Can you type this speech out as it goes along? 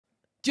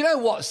Do you know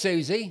what,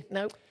 Susie?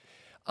 Nope.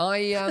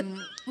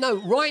 No,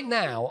 right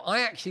now,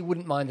 I actually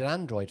wouldn't mind an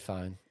Android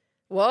phone.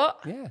 What?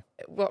 Yeah.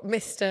 What,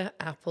 Mr.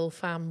 Apple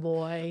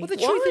fanboy? Well, the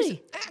truth is,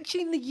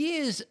 actually, in the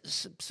years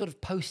sort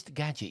of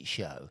post-Gadget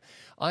show,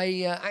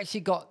 I actually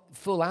got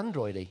full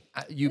Android-y.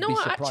 You'd be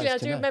surprised actually, I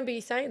to do know. remember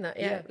you saying that,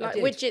 yeah. I Like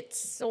did.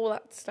 widgets, all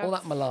that stuff. All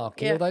that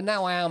malarkey. Yeah. Although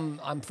now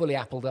I'm fully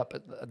appled up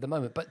at the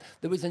moment. But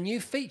there was a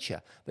new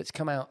feature that's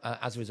come out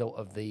as a result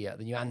of the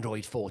new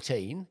Android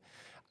 14,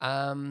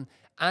 and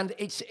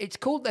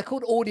they're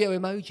called audio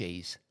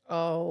emojis.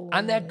 Oh.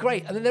 And they're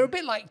great. And they're a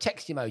bit like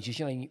text emojis.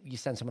 You know, you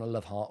send someone a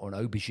love heart or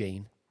an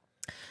aubergine.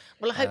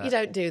 Well, I hope you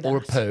don't do that. Or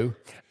a poo.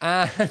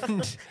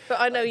 And But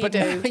I know you but do.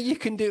 now you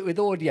can do it with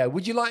audio.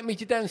 Would you like me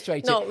to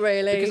demonstrate it? Not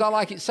really. Because I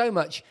like it so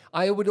much.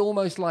 I would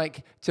almost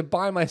like to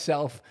buy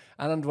myself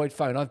an Android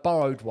phone. I've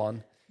borrowed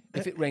one.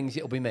 If it rings,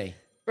 it'll be me.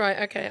 Right,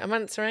 okay, I'm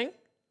answering.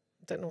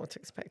 Don't know what to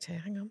expect here.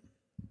 Hang on.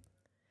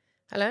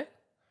 Hello?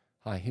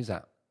 Hi, who's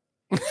that?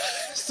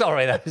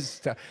 Sorry, that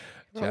was a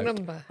Wrong joke.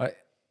 number. Right.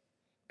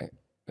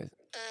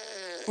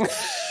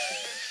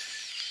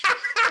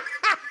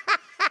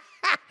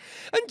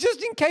 And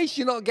just in case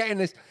you're not getting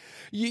this,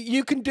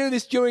 you can do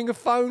this during a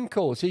phone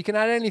call. So you can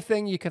add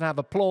anything. You can have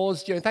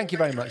applause. Thank you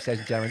very much, ladies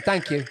and gentlemen.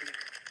 Thank you.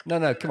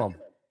 No, come on.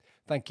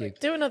 Thank you.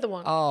 Do another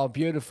one. Oh,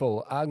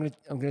 beautiful. I'm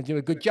gonna do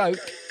a good joke.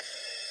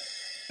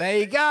 There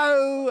you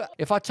go.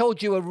 If I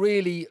told you a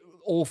really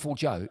awful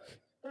joke.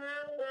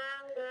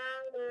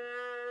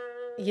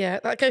 Yeah,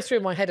 that goes through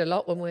my head a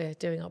lot when we're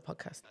doing our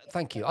podcast.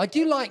 Thank you. I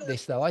do like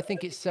this, though. I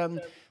think it's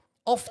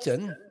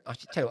often... I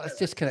should tell you what, let's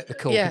disconnect the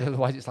call, Yeah. because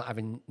otherwise it's like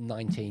having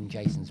 19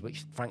 Jasons,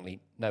 which,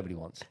 frankly, nobody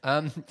wants.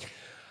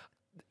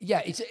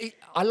 Yeah,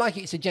 I like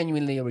it. It's a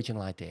genuinely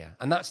original idea,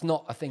 and that's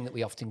not a thing that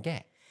we often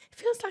get. It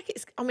feels like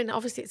it's, I mean,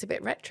 obviously it's a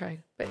bit retro,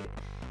 but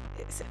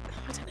it's,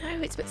 I don't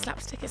know, it's a bit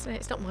slapstick, isn't it?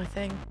 It's not my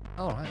thing.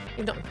 All right.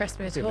 You've not impressed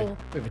me at Bit all.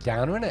 of a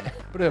downer, isn't it?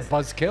 Bit of a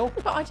buzzkill.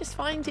 But I just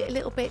find it a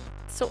little bit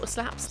sort of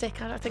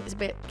slapstick. I think it's a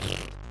bit...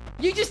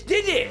 You just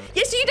did it.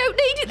 Yes, you don't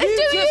need it then, You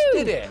do just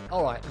you? did it.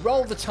 All right,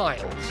 roll the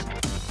titles.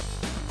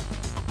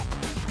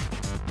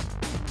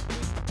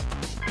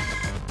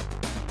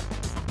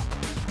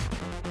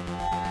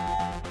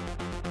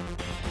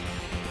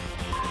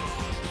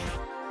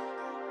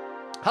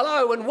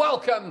 Hello and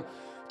welcome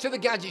to the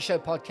Gadget Show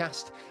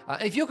podcast.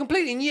 If you're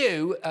completely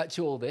new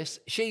to all this,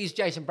 she's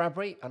Jason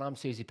Bradbury and I'm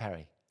Suzi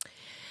Perry.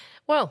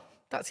 Well,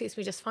 that suits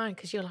me just fine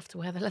because you'll have to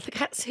wear the leather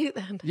cat suit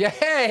then. Yay!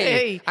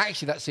 Hey.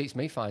 Actually, that suits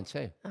me fine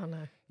too. Oh,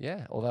 no.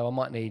 Yeah, although I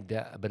might need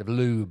a bit of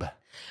lube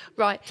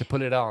Right. to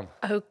put it on.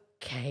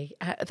 Okay,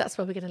 that's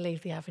where we're going to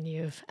leave the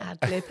avenue of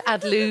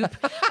ad lube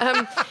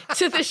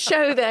to the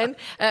show then.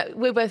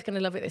 We're both going to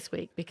love it this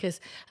week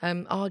because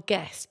our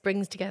guest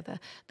brings together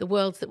the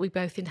worlds that we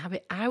both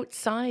inhabit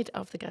outside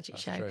of the Gadget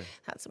Show. true.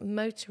 That's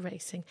motor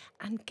racing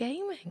and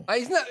gaming.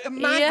 Isn't that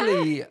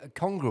madly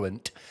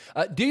congruent?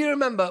 Do you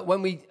remember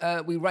when we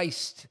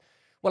raced?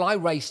 Well, I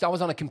raced. I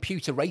was on a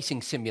computer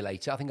racing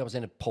simulator. I think I was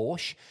in a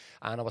Porsche,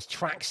 and I was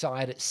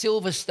trackside at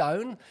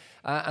Silverstone,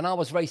 and I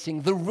was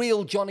racing the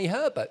real Johnny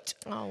Herbert,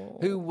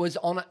 who was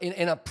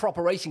in a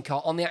proper racing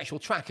car on the actual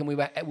track, and we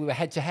were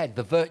head to head,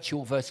 the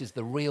virtual versus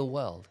the real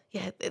world.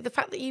 Yeah, the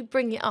fact that you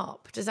bring it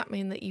up, does that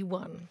mean that you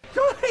won?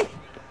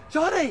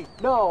 Johnny!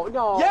 No.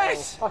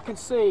 Yes! I can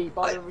see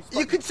by the response.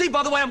 You can see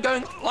by the way I'm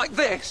going like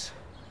this.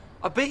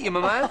 I beat you, my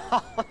man.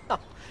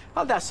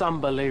 Oh, that's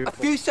unbelievable. A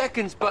few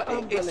seconds, but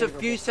it's a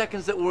few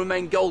seconds that will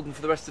remain golden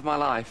for the rest of my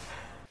life.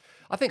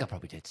 I think I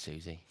probably did,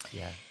 Susie.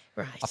 Yeah.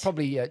 Right. I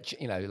probably,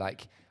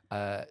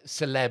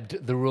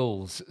 celebed the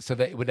rules so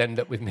that it would end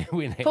up with me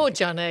winning. Poor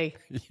Johnny.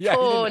 Yeah,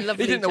 Poor he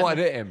lovely didn't know what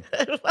I'd Johnny.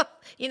 hit him. Well,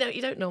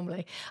 you don't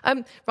normally.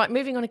 Right,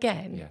 moving on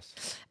again.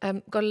 Yes.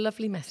 Got a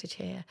lovely message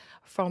here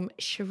from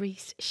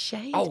Charisse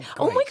Shade. Oh,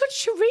 my great. God,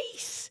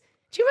 Charisse.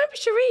 Do you remember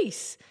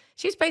Charisse?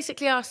 She was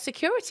basically our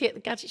security at the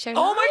Gadget Show.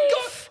 Oh, my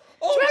Live. God!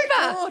 Oh, Do you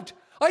my remember? God!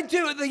 I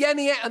do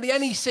at the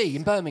NEC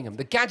in Birmingham,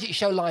 the Gadget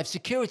Show Live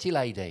security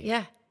lady.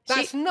 Yeah.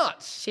 That's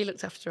nuts. She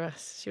looked after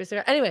us. She was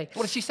there. Anyway.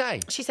 What did she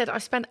say? She said, I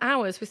spent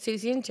hours with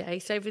Suzi and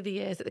Jace over the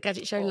years at the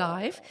Gadget Oh. Show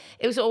Live.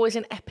 It was always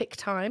an epic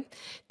time.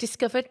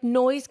 Discovered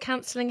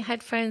noise-cancelling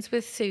headphones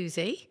with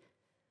Suzi.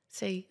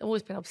 See,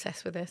 always been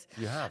obsessed with this.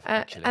 You have,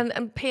 actually.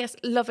 And P.S.,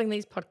 loving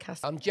these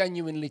podcasts. I'm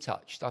genuinely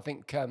touched. I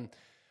think, I'm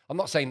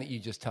not saying that you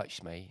just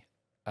touched me.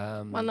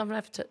 Well, I've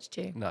never touched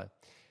you.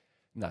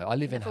 No, I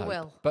live in Never hope.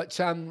 will. But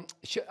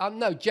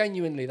no,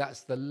 genuinely,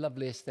 that's the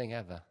loveliest thing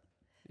ever.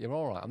 You're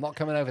all right. I'm not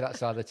coming over that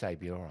side of the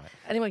table. You're all right.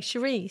 Anyway,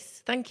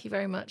 Charisse, thank you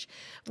very much.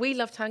 We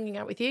loved hanging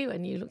out with you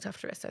and you looked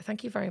after us, so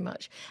thank you very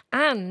much.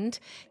 And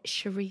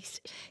Charisse,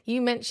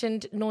 you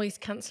mentioned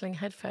noise-cancelling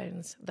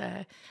headphones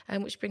there,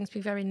 which brings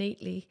me very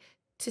neatly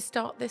to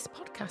start this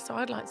podcast, so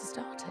I'd like to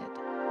start it.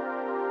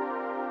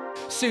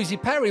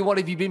 Suzi Perry, what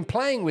have you been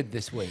playing with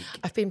this week?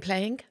 I've been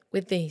playing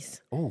with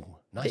these. Oh,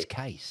 nice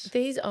case.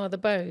 These are the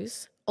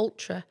Bose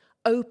Ultra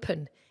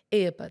Open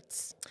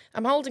earbuds.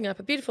 I'm holding up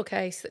a beautiful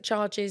case that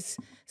charges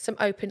some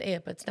open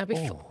earbuds. Now,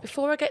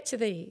 before I get to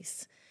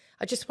these,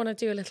 I just want to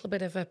do a little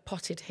bit of a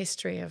potted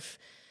history of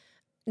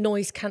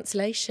noise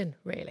cancellation,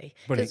 really.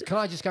 Brilliant. Can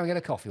I just go and get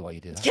a coffee while you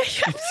do that? Yeah,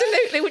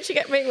 absolutely. Would you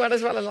get me one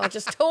as well? And I'll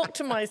just talk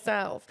to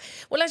myself.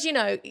 Well, as you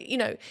know,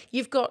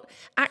 you've got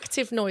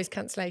active noise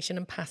cancellation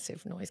and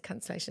passive noise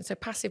cancellation. So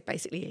passive,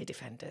 basically ear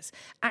defenders.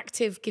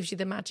 Active gives you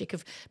the magic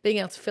of being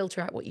able to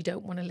filter out what you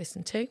don't want to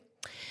listen to.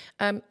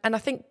 And I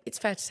think it's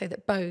fair to say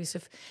that Bose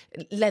have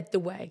led the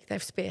way.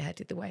 They've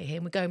spearheaded the way here.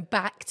 And we're going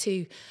back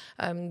to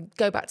the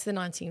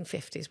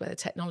 1950s where the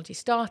technology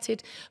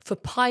started for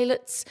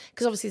pilots,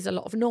 because obviously there's a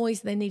lot of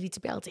noise and they needed to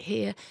be able to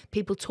hear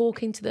people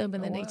talking to them,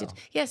 and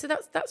so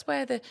that's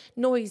where the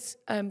noise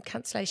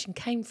cancellation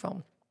came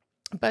from.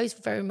 Bose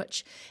were very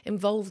much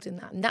involved in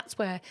that. And that's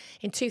where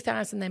in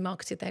 2000 they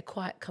marketed their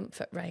Quiet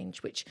Comfort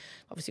range, which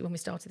obviously when we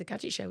started the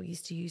Gadget Show, we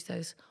used to use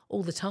those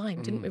all the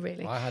time, didn't we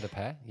really? I had a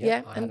pair.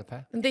 Yeah, I had a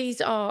pair. And these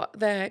are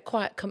their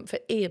Quiet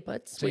Comfort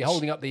earbuds. So you're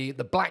holding up the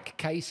black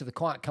case of the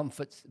Quiet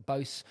Comfort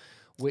Bose,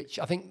 which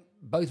I think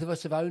both of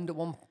us have owned at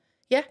one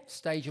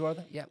stage or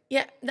other. Yeah.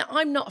 Yeah. Now,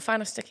 I'm not a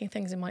fan of sticking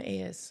things in my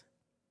ears.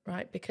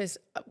 Right, because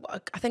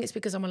I think it's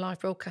because I'm a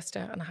live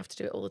broadcaster and I have to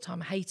do it all the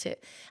time. I hate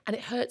it and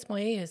it hurts my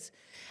ears.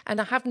 And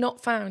I have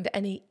not found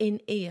any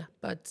in-ear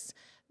buds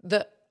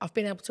that I've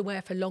been able to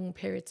wear for long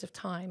periods of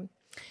time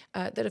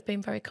that have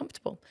been very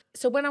comfortable.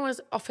 So when I was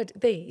offered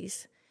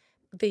these,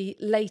 the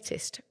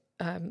latest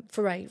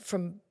foray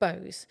from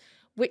Bose,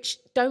 which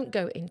don't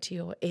go into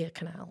your ear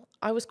canal,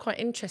 I was quite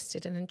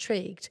interested and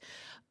intrigued,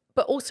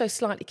 but also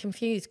slightly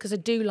confused because I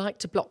do like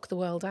to block the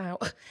world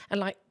out. And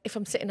like if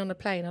I'm sitting on a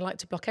plane, I like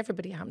to block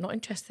everybody out. I'm not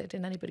interested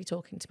in anybody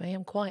talking to me.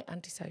 I'm quite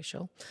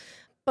antisocial.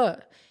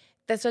 But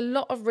there's a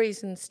lot of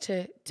reasons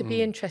to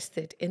be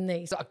interested in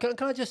these. Can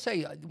I just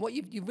say, what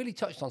you've really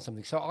touched on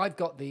something. So I've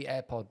got the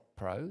AirPod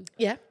Pro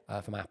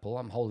from Apple.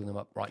 I'm holding them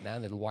up right now,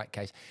 little white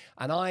case.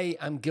 And I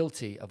am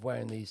guilty of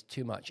wearing these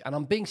too much. And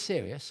I'm being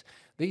serious.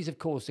 These have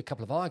caused a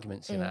couple of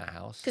arguments in our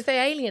house. Because they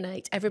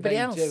alienate everybody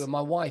else. They do. And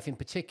my wife in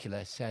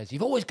particular says,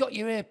 you've always got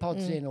your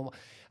AirPods in.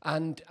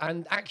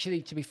 And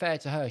actually, to be fair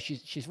to her,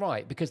 she's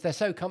right. Because they're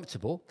so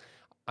comfortable,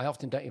 I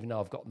often don't even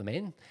know I've got them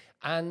in.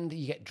 And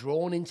you get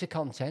drawn into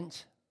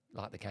content,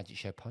 like the Gadget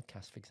Show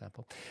podcast, for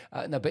example.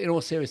 No, but in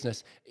all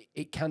seriousness,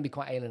 it can be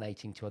quite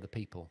alienating to other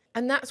people.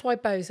 And that's why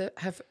Bose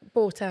have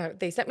bought out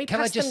these. Let me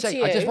pass them to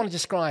you. I just want to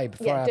describe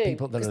for our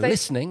people that are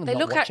listening and they not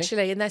look watching.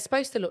 Actually, and they're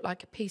supposed to look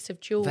like a piece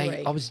of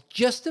jewellery. I was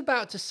just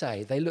about to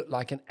say they look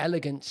like an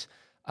elegant,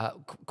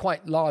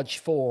 quite large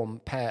form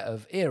pair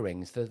of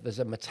earrings. There's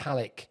a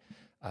metallic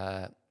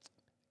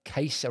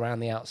case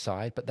around the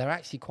outside, but they're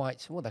actually quite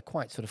sort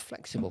of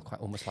flexible, quite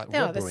almost like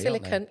rubbery. They're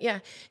silicone, aren't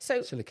they?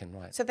 So silicone,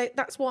 right? So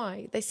that's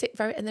why they sit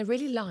and they're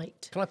really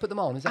light. Can I put them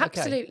on? Is that okay?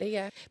 Absolutely,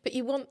 yeah. But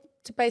you want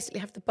to basically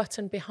have the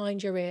button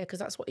behind your ear because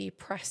that's what you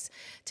press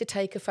to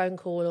take a phone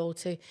call or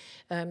to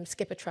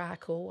skip a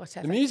track or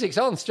whatever. The music's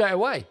on straight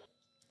away.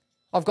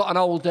 I've got an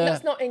old.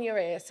 That's not in your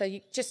ear, so you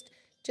just.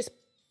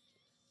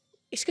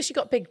 It's because you've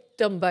got big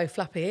Dumbo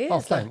flappy ears. Oh,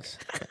 thanks.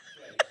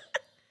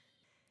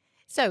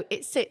 So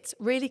it sits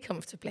really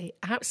comfortably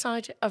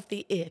outside of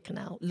the ear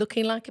canal,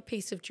 looking like a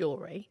piece of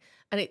jewellery.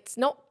 And it's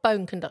not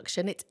bone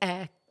conduction, it's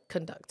air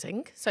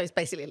conducting. So it's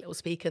basically a little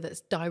speaker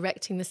that's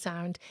directing the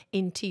sound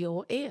into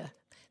your ear.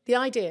 The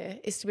idea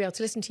is to be able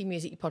to listen to your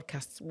music, your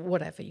podcasts,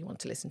 whatever you want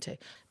to listen to,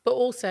 but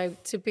also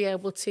to be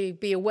able to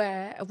be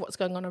aware of what's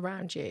going on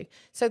around you.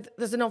 So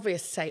there's an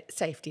obvious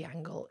safety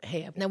angle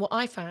here. Now, what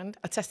I found,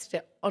 I tested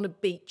it on a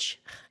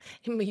beach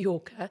in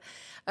Mallorca,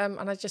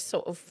 and I just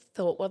sort of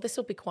thought, well, this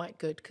will be quite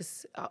good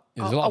because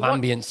there's a lot of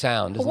ambient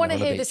sound. I want to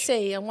hear the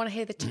sea. I want to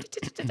hear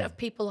the of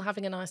people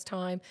having a nice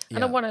time,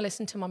 and I want to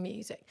listen to my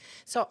music.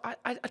 So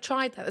I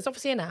tried that. There's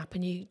obviously an app,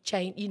 and you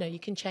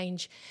can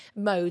change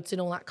modes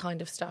and all that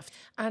kind of stuff.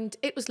 And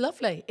it was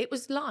lovely. It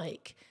was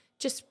like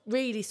just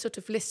really sort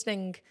of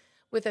listening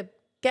with a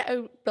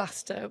ghetto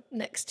blaster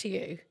next to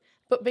you,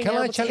 but being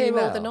able to hear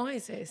all the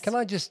noises. Can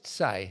I just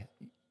say,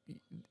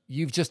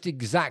 you've just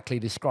exactly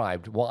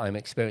described what I'm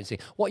experiencing.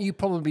 What you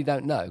probably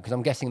don't know, because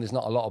I'm guessing there's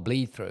not a lot of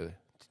bleed through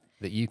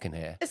that you can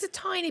hear. There's a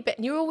tiny bit,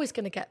 and you're always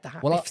going to get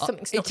that if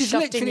something's not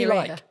shoved in your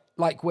ear.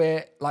 Like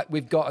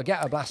we've got a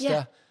ghetto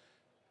blaster,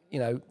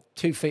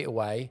 2 feet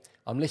away.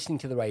 I'm listening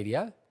to the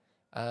radio,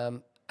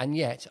 and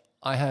yet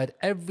I heard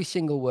every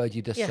single word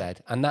you just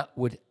said, and that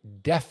would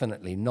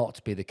definitely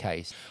not be the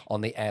case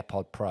on the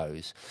AirPod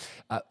Pros.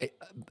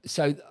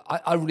 So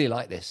I really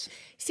like this.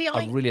 See,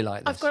 I really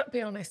like this. I've got to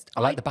be honest.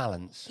 I like the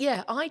balance.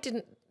 Yeah, I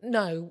didn't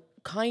know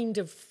kind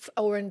of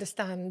or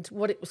understand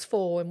what it was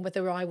for and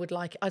whether I would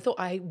like it. I thought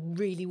I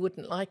really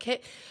wouldn't like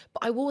it,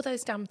 but I wore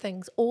those damn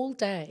things all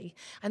day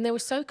and they were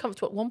so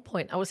comfortable. At one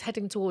point I was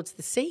heading towards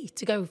the sea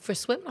to go for a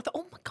swim and I thought,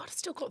 oh my God, I've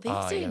still got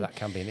these in. Yeah, that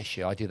can be an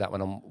issue. I do that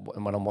when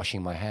I'm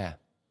washing my hair.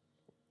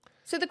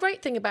 So the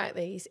great thing about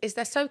these is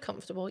they're so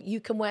comfortable, you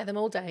can wear them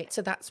all day.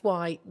 So that's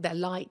why they're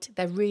light,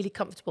 they're really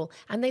comfortable,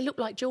 and they look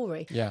like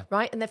jewellery,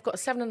 right? And they've got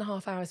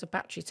 7.5 hours of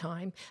battery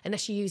time,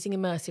 unless you're using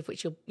immersive,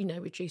 which you'll,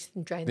 reduce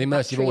and drain the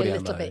immersive battery audio a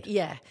little mode. bit.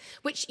 Yeah,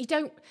 which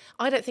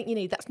I don't think you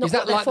need. That's not Is that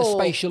what like they're the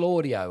for. spatial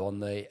audio on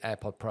the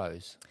AirPod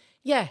Pros?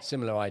 Yeah.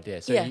 Similar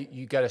idea. So Yeah.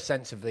 you get a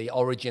sense of the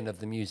origin of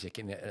the music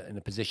in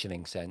a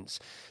positioning sense.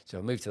 So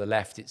I move to the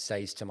left, it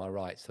stays to my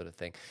right, sort of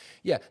thing.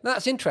 Yeah,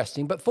 that's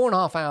interesting. But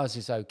 4.5 hours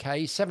is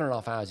okay.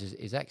 7.5 hours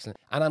is excellent.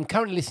 And I'm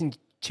currently listening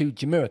to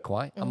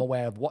Jamiroquai. I'm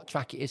aware of what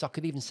track it is. I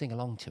could even sing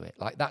along to it.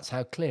 Like, that's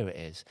how clear it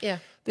is. Yeah.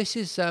 This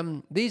is,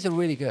 these are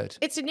really good.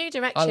 It's a new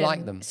direction. I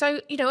like them.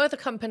 So, other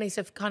companies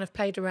have kind of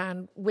played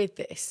around with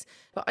this.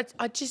 But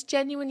I just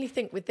genuinely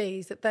think with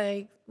these that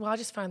I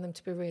just found them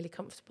to be really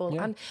comfortable.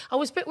 Yeah. And I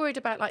was a bit worried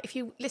about, like, if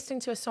you're listening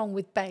to a song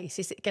with bass,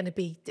 is it going to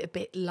be a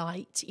bit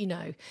light,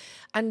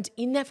 And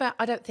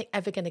I don't think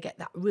ever going to get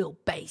that real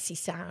bassy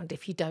sound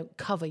if you don't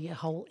cover your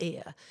whole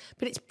ear.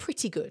 But it's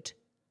pretty good.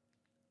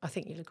 I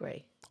think you'll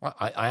agree.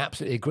 I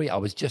absolutely agree. I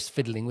was just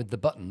fiddling with the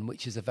button,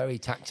 which is a very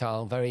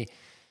tactile, very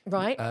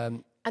right.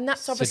 And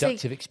that's obviously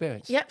seductive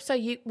experience. Yep. So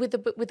you with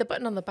the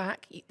button on the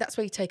back, that's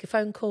where you take a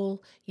phone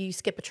call, you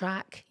skip a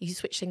track, you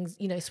switch things,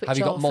 switch off. Have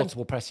you got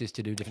multiple presses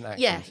to do different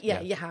actions?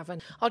 Yeah, you have.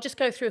 And I'll just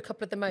go through a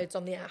couple of the modes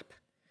on the app,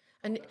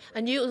 and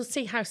you'll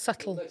see how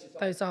subtle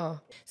those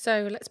are.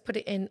 So let's put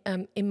it in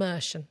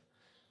immersion.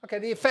 Okay,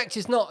 the effect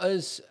is not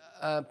as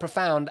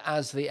profound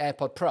as the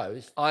AirPod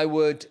Pros. I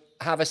would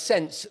have a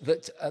sense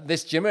that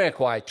this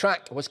Jamiroquai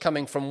track was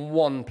coming from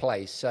one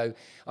place. So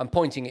I'm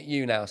pointing at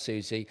you now,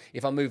 Suzi.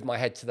 If I move my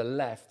head to the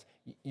left,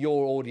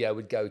 your audio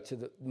would go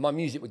to my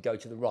music would go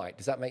to the right.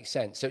 Does that make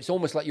sense? So it's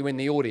almost like you're in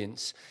the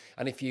audience,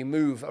 and if you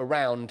move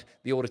around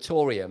the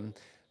auditorium,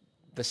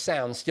 the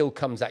sound still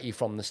comes at you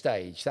from the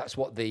stage. That's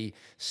what the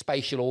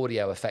spatial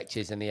audio effect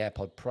is in the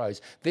AirPod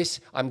Pros. This,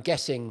 I'm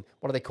guessing,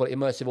 what do they call it,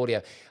 immersive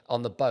audio,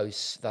 on the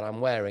Bose that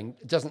I'm wearing,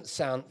 doesn't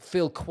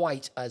feel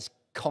quite as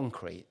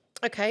concrete.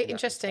 Okay,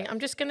 interesting. I'm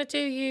just going to do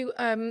you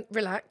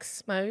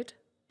relax mode.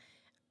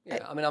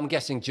 Yeah, I mean, I'm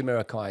guessing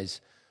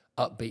Jamiroquai's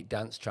upbeat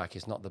dance track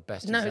is not the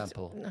best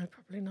example. No,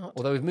 probably not.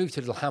 Although we've moved to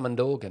a little Hammond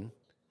organ.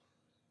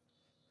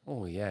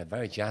 Oh, yeah,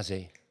 very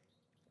jazzy.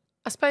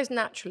 I suppose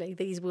naturally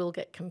these will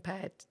get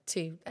compared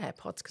to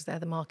AirPods because they're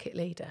the market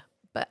leader.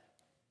 But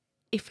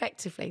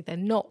effectively, they're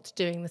not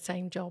doing the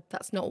same job.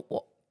 That's not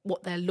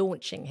what they're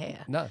launching here.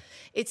 No.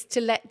 It's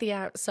to let the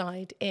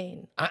outside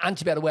in. And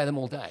to be able to wear them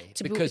all day.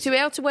 To be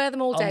able to wear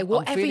them all day,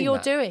 whatever you're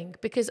doing.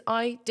 Because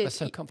they're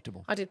so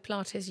comfortable. I did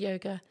Pilates,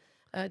 yoga,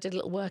 did a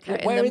little workout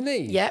in wearing them.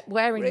 these? Yeah,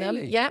 wearing them.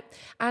 Really? Yeah.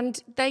 And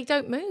they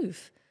don't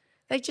move.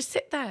 They just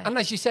sit there. And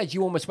as you said,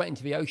 you almost went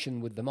into the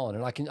ocean with them on.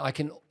 And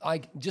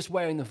I just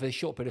wearing them for a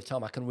short period of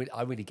time,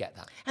 I really get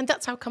that. And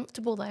that's how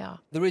comfortable they are.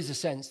 There is a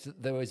sense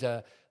that there was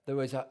a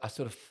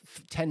sort of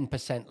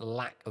 10%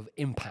 lack of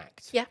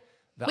impact. Yeah.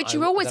 Which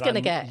you're always going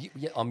to get.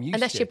 I'm used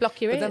unless to. you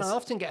block your ears. But then I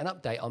often get an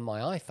update on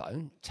my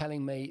iPhone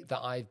telling me that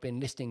I've been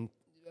listening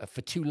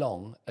for too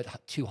long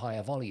at too high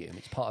a volume.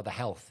 It's part of the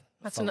health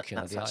function of the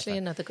iPhone. That's actually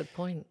another good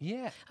point.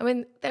 Yeah. I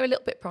mean, they're a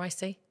little bit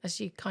pricey, as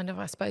you kind of,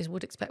 I suppose,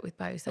 would expect with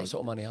Bose. What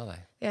sort of money are they?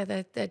 Yeah,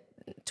 they're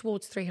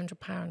towards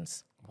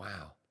 £300.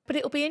 Wow. But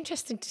it'll be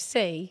interesting to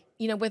see,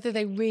 whether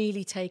they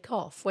really take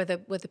off, whether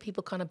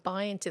people kind of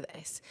buy into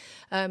this.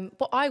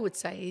 What I would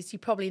say is you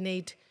probably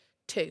need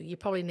two. You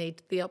probably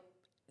need the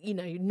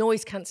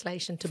noise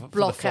cancellation to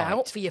block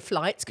out for your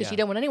flights, because you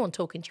don't want anyone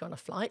talking to you on a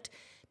flight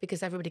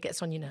because everybody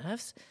gets on your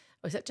nerves.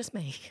 Or is that just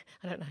me?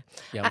 I don't know.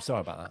 Yeah, I'm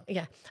sorry about that.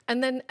 Yeah.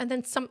 And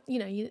then some,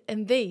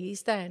 and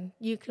these then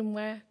you can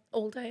wear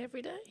all day,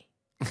 every day.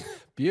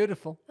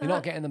 Beautiful. You're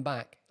not getting them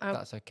back.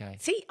 That's okay.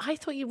 See, I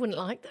thought you wouldn't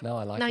like them. No,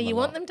 I like them. them. Now, you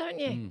want them, don't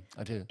you?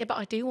 I do. Yeah, but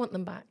I do want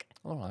them back.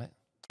 All right.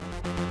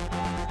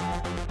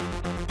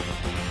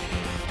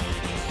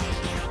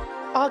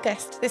 Our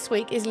guest this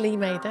week is Lee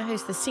Mather,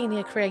 who's the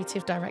Senior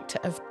Creative Director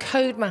of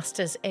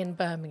Codemasters in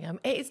Birmingham.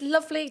 It is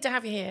lovely to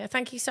have you here.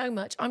 Thank you so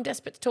much. I'm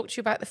desperate to talk to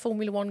you about the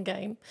Formula One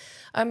game.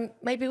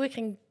 Maybe we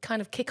can kind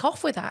of kick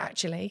off with that,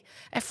 actually.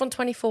 F1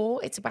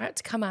 24, it's about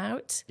to come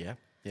out. Yeah,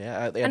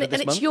 at the end of this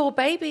month. And it's your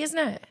baby, isn't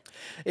it?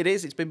 It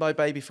is. It's been my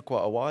baby for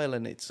quite a while,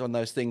 and it's on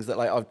those things that,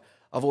 like,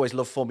 I've always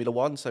loved Formula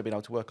One, so being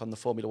able to work on the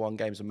Formula One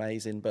game is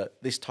amazing. But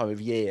this time of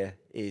year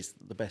is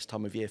the best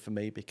time of year for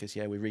me because,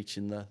 we're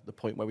reaching the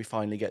point where we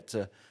finally get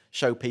to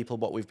show people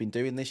what we've been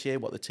doing this year,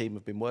 what the team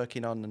have been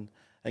working on,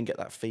 and get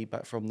that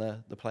feedback from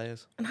the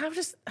players. And how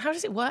does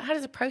it work? How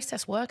does the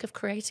process work of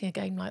creating a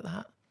game like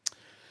that?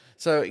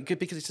 So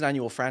because it's an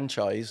annual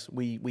franchise,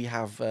 we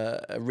have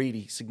a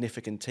really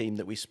significant team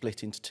that we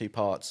split into two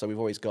parts. So we've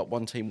always got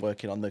one team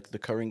working on the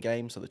current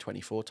game, so the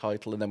 24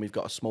 title, and then we've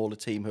got a smaller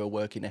team who are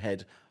working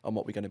ahead on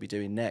what we're going to be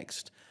doing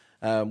next.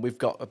 We've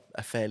got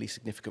a fairly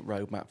significant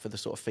roadmap for the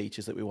sort of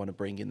features that we want to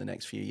bring in the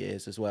next few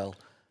years as well.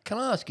 Can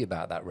I ask you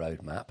about that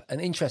roadmap? An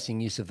interesting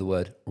use of the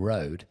word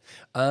road.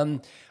 I'm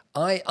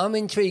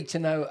intrigued to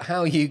know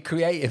how you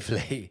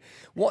creatively,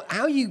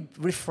 how you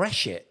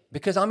refresh it.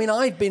 Because I've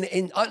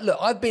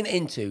been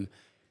into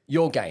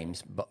your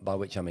games, by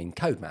which I mean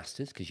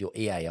Codemasters, because you're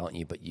EA, aren't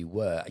you? But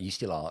you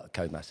still are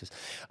Codemasters.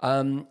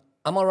 Am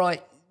I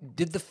right?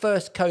 Did the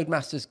first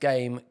Codemasters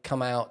game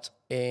come out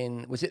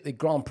was it the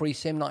Grand Prix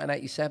Sim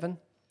 1987?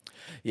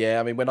 Yeah,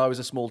 I mean, when I was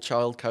a small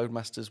child,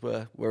 Codemasters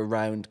were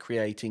around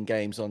creating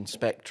games on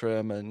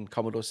Spectrum and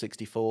Commodore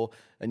 64,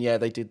 and yeah,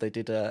 they did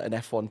an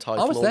F1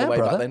 title I was all there, the way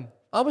brother. back then.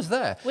 I was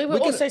there. We were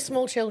also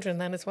small children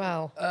then as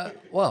well.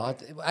 Well,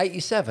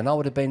 87, I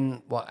would have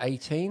been,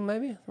 18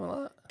 maybe? Something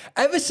like that.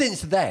 Ever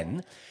since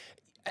then,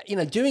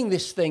 doing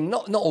this thing,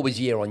 not always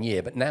year on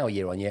year, but now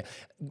year on year,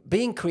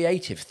 being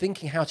creative,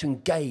 thinking how to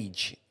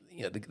engage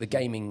the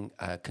gaming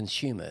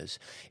consumers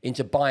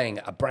into buying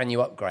a brand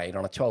new upgrade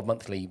on a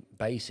 12-monthly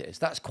basis,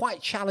 that's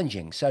quite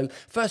challenging. So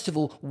first of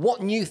all,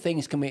 what new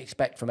things can we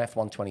expect from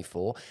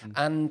F124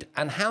 and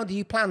how do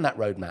you plan that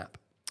roadmap?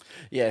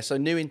 Yeah, so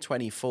new in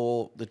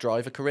 24, the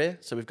driver career.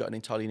 So we've got an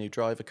entirely new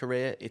driver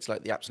career. It's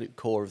like the absolute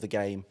core of the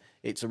game.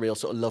 It's a real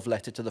sort of love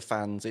letter to the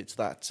fans. It's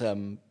that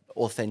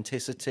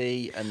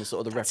authenticity and the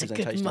sort of the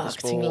representation of the sport. It's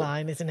a good marketing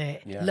line, isn't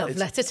it? Yeah. Love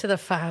letter to the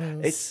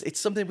fans. It's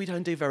something we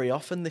don't do very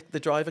often, the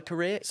driver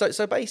career.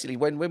 So basically,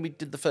 when we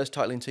did the first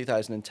title in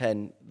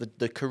 2010,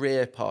 the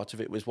career part of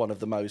it was one of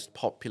the most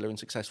popular and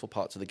successful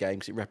parts of the game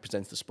because it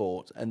represents the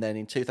sport. And then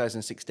in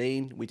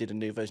 2016, we did a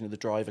new version of the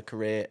driver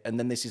career. And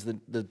then this is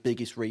the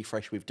biggest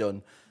refresh we've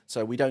done.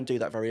 So we don't do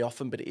that very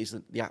often, but it is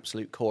the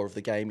absolute core of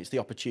the game. It's the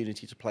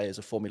opportunity to play as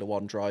a Formula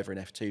One driver, an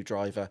F2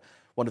 driver,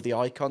 one of the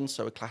icons,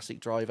 so a classic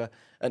driver,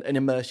 and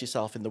immerse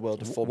yourself in the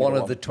world of Formula One.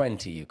 One of the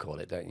 20, you call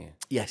it, don't you?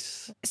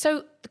 Yes.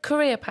 So the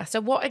career path,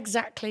 so what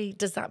exactly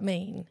does that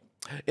mean?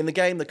 In the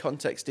game, the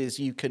context is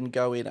you can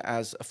go in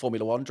as a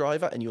Formula One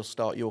driver and you'll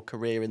start your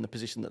career in the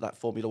position that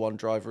Formula One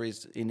driver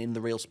is in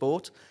the real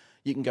sport.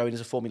 You can go in as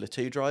a Formula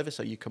 2 driver,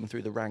 so you come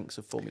through the ranks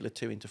of Formula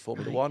 2 into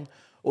Formula 1.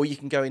 Or you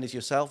can go in as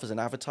yourself, as an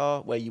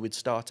avatar, where you would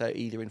start out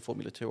either in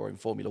Formula 2 or in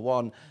Formula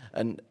 1.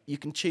 And you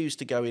can choose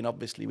to go in,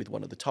 obviously, with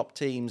one of the top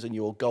teams, and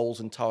your goals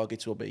and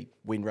targets will be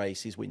win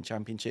races, win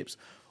championships.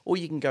 Or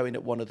you can go in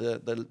at one of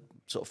the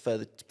sort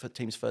of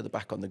teams further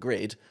back on the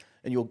grid,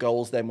 and your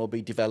goals then will be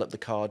develop the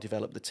car,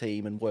 develop the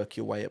team, and work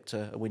your way up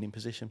to a winning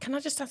position. Can I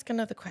just ask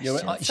another question?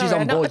 She's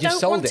on board. You've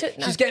sold it.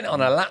 She's getting it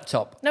on her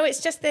laptop. No,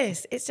 it's just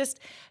this. It's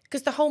just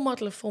because the whole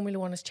model of Formula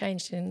One has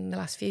changed in the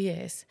last few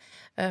years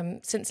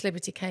since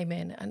Liberty came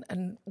in,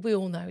 and we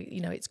all know,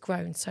 it's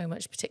grown so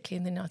much, particularly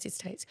in the United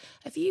States.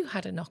 Have you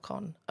had a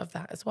knock-on of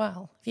that as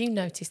well? Have you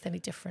noticed any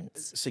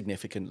difference?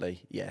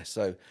 Significantly, yeah.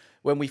 So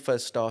when we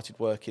first started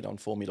working on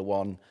Formula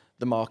One,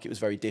 the market was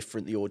very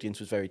different, the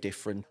audience was very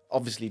different.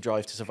 Obviously,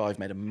 Drive to Survive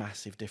made a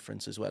massive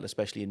difference as well,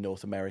 especially in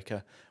North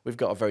America. We've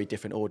got a very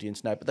different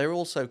audience now, but they're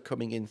also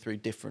coming in through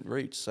different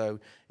routes. So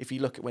if you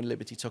look at when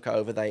Liberty took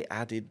over, they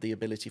added the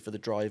ability for the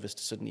drivers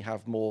to suddenly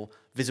have more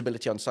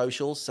visibility on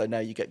socials. So now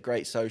you get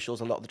great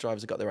socials. A lot of the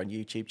drivers have got their own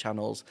YouTube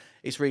channels.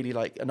 It's really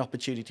like an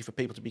opportunity for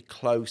people to be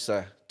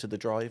closer to the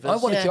drivers. I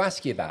wanted to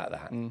ask you about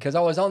that because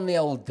I was on the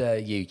old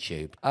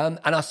YouTube and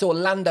I saw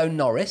Lando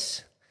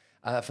Norris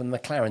from the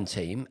McLaren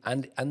team,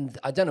 and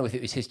I don't know if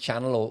it was his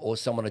channel or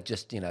someone had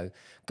just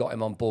got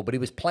him on board, but he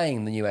was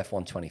playing the new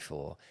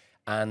F124,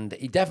 and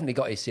he definitely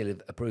got his seal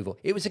of approval.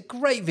 It was a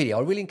great video.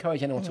 I really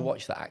encourage anyone to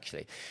watch that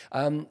actually.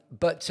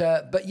 But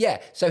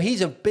yeah, so he's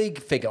a big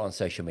figure on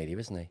social media,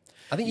 isn't he?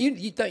 I think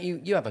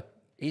you have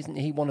isn't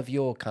he one of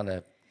your kind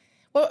of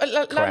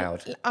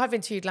crowd? I've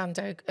interviewed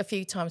Lando a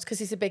few times because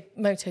he's a big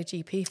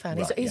MotoGP fan.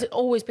 Right, he's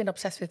always been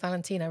obsessed with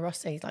Valentino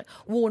Rossi. He's like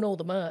worn all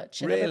the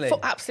merch, and really,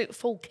 absolute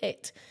full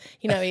kit.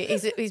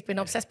 He's been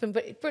obsessed.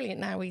 But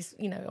brilliant now. He's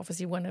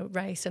obviously won a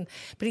race,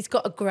 but he's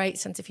got a great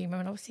sense of humour,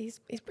 and obviously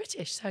he's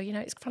British, so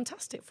it's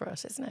fantastic for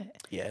us, isn't it?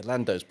 Yeah,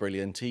 Lando's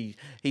brilliant.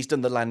 He's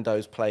done the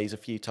Lando's plays a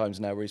few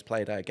times now where he's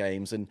played our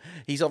games, and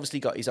he's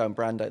obviously got his own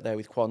brand out there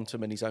with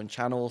Quantum and his own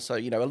channel. So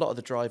a lot of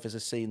the drivers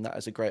have seen that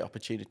as a great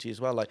opportunity as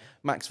well. Like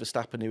Max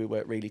Verstappen, who we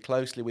work really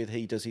closely with,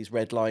 he does his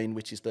Red Line,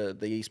 which is the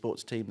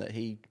esports team that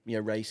he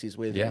races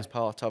with and is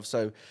part of.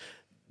 So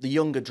the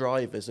younger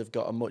drivers have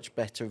got a much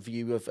better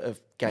view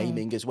of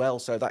gaming as well.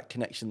 So that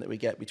connection that we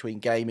get between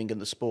gaming and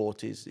the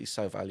sport is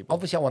so valuable.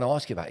 Obviously, I want to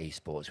ask you about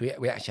esports.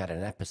 We actually had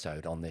an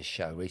episode on this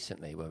show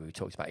recently where we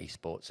talked about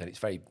esports, and it's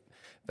very,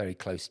 very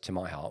close to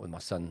my heart when my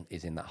son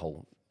is in that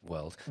whole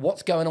world.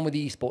 What's going on with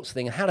the esports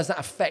thing, and how does that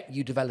affect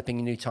you developing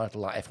a new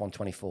title like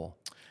F124?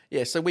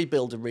 Yeah, so we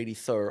build a really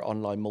thorough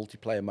online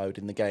multiplayer mode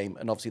in the game,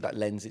 and obviously that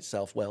lends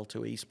itself well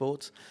to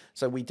esports.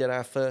 So we did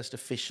our first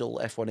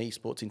official F1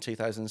 esports in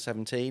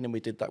 2017, and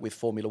we did that with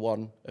Formula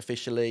One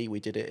officially.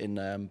 We did it in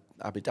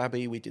Abu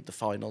Dhabi. We did the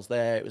finals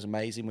there. It was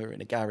amazing. We were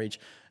in a garage,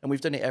 and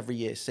we've done it every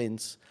year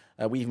since.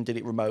 We even did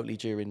it remotely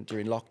during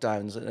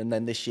lockdowns, and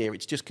then this year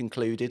it's just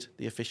concluded,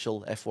 the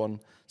official F1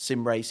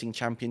 Sim Racing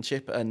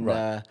Championship,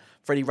 and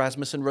Freddie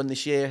Rasmussen won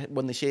this year.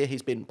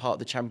 He's been part of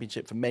the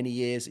championship for many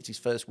years. It's his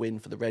first win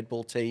for the Red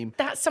Bull team.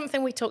 That's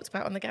something we talked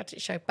about on the Gadget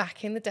show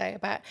back in the day,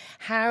 about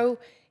how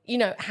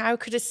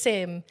could a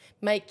sim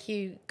make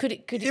you?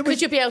 Could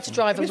you be able to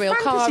drive a real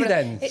car?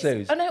 Then,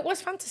 Suze. Oh no, it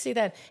was fantasy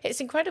then.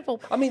 It's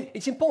incredible. I mean,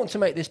 it's important to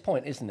make this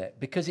point, isn't it?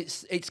 Because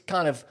it's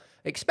kind of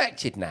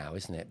expected now,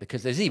 isn't it?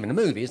 Because there's even a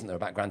movie, isn't there,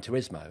 about Gran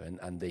Turismo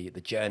and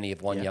the journey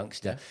of one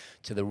youngster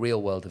to the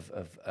real world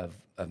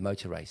of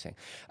motor racing.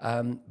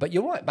 But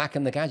you're right, back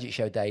in the Gadget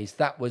Show days,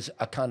 that was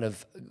a kind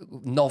of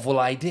novel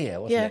idea,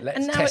 wasn't it? Let's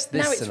and now, test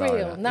this now it's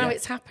scenario. real. Now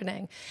it's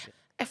happening.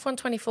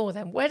 F124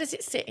 then, where does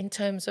it sit in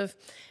terms of,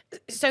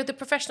 so the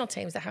professional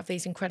teams that have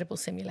these incredible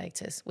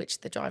simulators,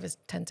 which the drivers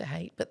tend to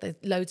hate, but there's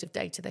loads of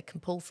data they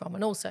can pull from.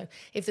 And also,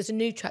 if there's a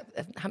new track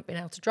that they haven't been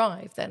able to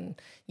drive, then,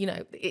 you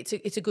know, it's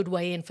a good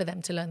way in for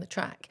them to learn the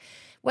track.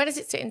 Where does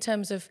it sit in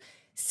terms of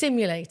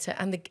simulator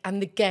and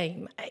the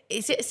game?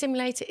 Is it a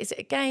simulator? Is it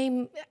a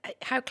game?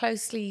 How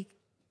closely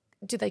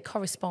do they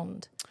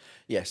correspond?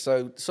 Yeah,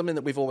 so something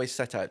that we've always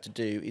set out to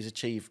do is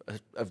achieve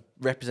a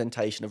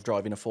representation of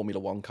driving a Formula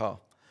One car.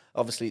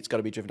 Obviously, it's got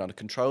to be driven on a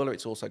controller.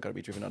 It's also got to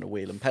be driven on a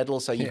wheel and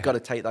pedal. So you've got to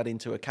take that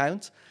into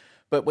account.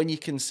 But when you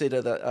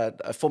consider that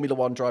a Formula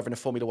One driver in a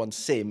Formula One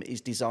sim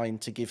is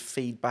designed to give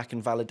feedback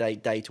and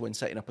validate data when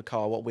setting up a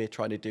car, what we're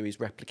trying to do is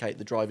replicate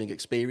the driving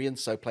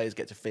experience so players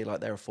get to feel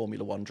like they're a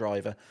Formula One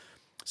driver.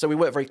 So we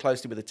work very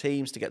closely with the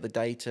teams to get the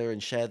data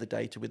and share the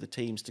data with the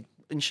teams to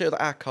ensure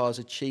that our cars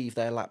achieve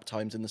their lap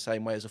times in the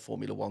same way as a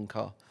Formula One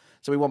car.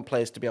 So we want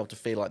players to be able to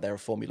feel like they're a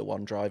Formula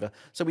One driver.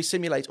 So we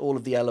simulate all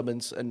of the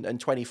elements, and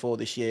 24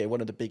 this year,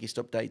 one of the biggest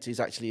updates is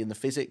actually in the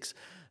physics,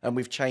 and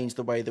we've changed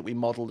the way that we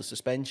model the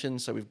suspension.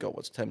 So we've got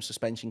what's termed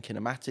suspension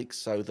kinematics,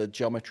 so the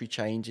geometry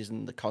changes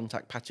and the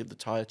contact patch of the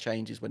tyre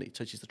changes when it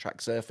touches the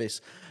track surface,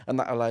 and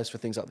that allows for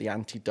things like the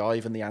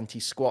anti-dive and the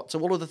anti-squat.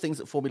 So all of the things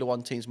that Formula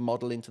One teams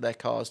model into their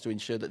cars to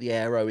ensure that the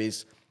aero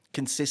is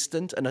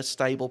consistent and a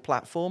stable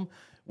platform,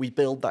 we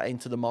build that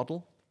into the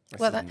model.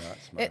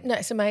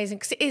 It's amazing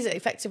because it is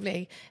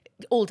effectively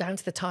all down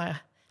to the tyre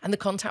and the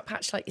contact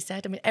patch, like you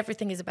said. I mean,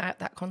 everything is about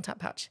that contact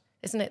patch,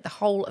 isn't it? The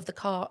whole of the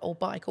car or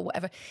bike or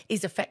whatever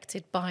is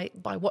affected by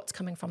what's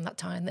coming from that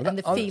tyre and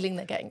the feeling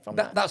they're getting from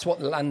that. That's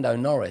what Lando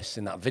Norris,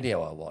 in that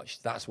video I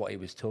watched, that's what he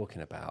was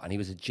talking about. And he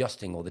was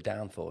adjusting all the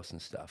downforce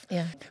and stuff.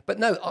 Yeah. But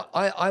no,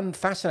 I'm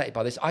fascinated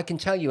by this. I can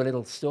tell you a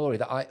little story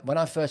that when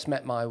I first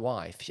met my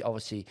wife,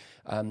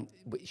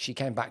 she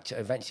came back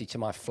eventually to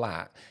my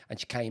flat, and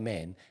she came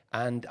in,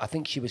 and I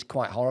think she was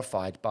quite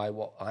horrified by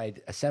what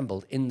I'd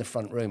assembled in the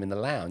front room in the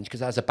lounge,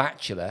 because as a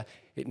bachelor,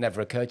 it never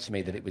occurred to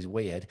me that it was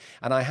weird.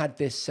 And I had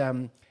this,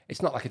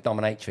 it's not like a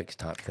dominatrix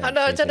type thing. I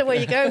know, I don't know where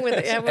you're going with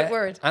it. Yeah, what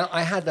word? And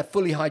I had a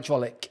fully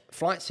hydraulic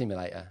flight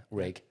simulator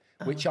rig,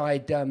 which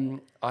I'd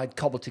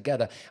cobbled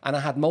together, and I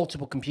had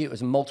multiple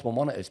computers and multiple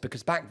monitors,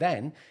 because back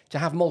then, to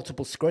have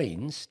multiple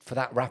screens for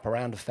that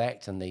wraparound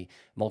effect and the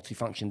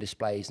multifunction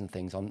displays and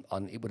things on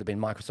it would have been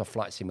Microsoft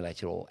Flight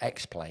Simulator or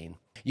X-Plane.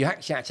 You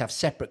actually had to have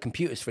separate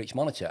computers for each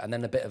monitor, and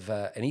then a bit of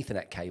an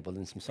Ethernet cable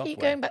and some software. Are you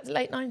going back to the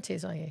late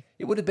 90s, are you?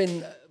 It would have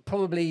been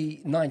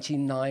probably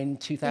 99,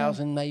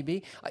 2000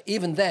 maybe.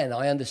 Even then,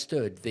 I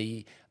understood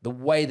the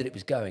way that it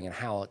was going and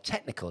how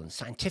technical and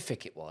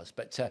scientific it was.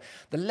 But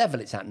the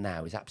level it's at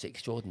now is absolutely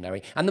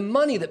extraordinary. And the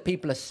money that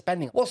people are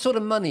spending, what sort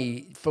of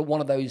money for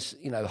one of those,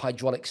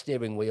 hydraulic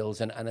steering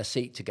wheels and a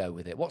seat to go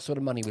with it? What sort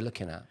of money are we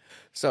looking at?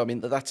 So, I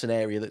mean, that's an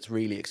area that's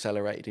really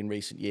accelerated in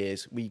recent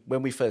years.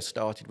 When we first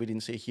started, we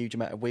didn't see a huge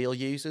amount of wheel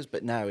users,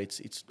 but now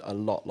it's a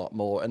lot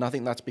more. And I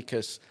think that's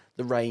because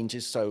the range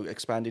is so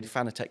expanded.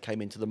 Fanatec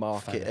came into the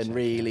market and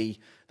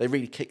they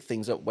really kicked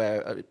things up,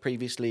 where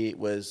previously it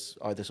was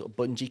either sort of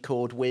bungee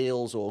cord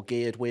wheels or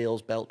geared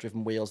wheels,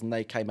 belt-driven wheels, and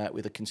they came out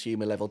with a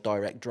consumer-level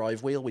direct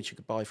drive wheel, which you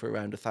could buy for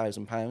around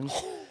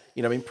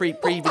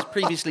 £1,000.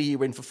 Previously you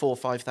were in for £4,000 or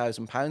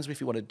 £5,000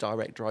 if you wanted a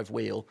direct drive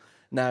wheel.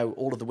 Now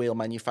all of the wheel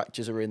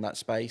manufacturers are in that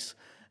space,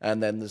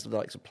 and then there's the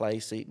likes of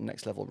Playseat and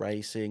Next Level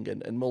Racing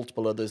and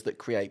multiple others that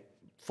create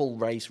full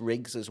race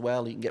rigs as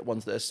well. You can get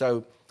ones that are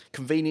so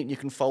convenient you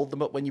can fold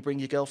them up when you bring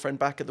your girlfriend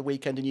back at the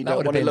weekend, and you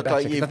don't want to look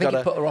like you've got I think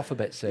you put her off a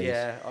bit, Suze.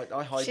 Yeah,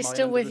 I hide She's mine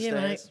still under with the you,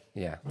 stairs.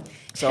 mate. Yeah.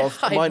 So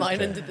Hide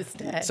mine under the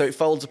stairs. So it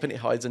folds up and it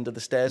hides under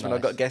the stairs when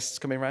I've got guests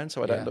coming around,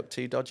 so I don't look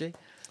too dodgy.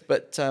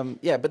 But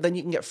but then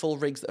you can get full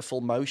rigs that are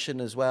full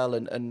motion as well,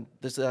 and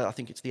there's I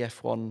think it's the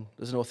F1.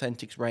 There's an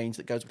Authentics range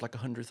that goes up like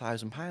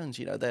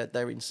 £100,000.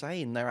 They're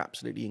insane. They're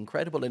absolutely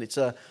incredible, and it's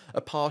a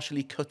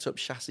partially cut up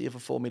chassis of a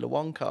Formula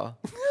One car.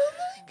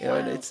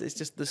 And it's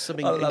just there's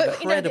something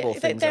incredible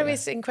things. There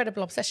is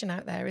incredible obsession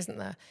out there, isn't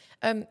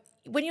there?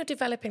 When you're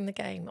developing the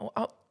game,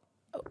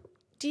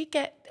 do you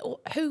get, or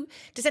who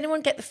does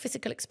anyone get the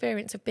physical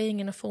experience of being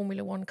in a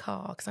Formula One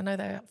car? Because I know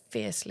they're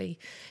fiercely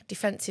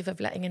defensive of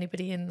letting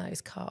anybody in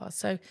those cars.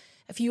 So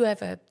have you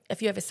ever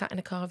sat in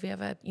a car? Have you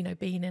ever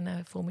been in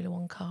a Formula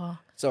One car?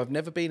 So I've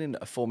never been in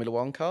a Formula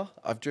One car.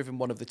 I've driven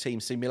one of the team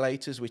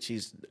simulators, which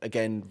is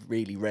again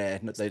really rare.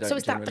 They don't. So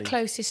is that the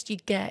closest you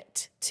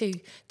get to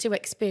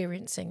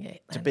experiencing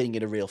it? To being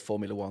in a real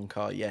Formula One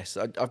car? Yes,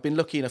 I've been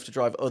lucky enough to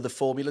drive other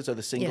formulas,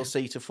 other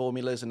single-seater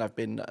formulas, and I've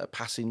been a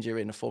passenger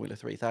in a Formula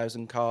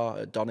 3000 car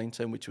at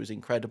Donington, which was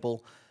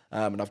incredible.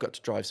 And I've got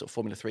to drive sort of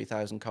Formula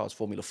 3000 cars,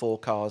 Formula 4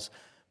 cars.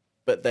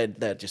 But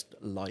they're just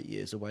light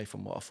years away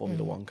from what a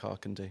Formula One car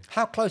can do.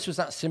 How close was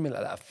that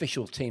simulator, that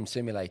official team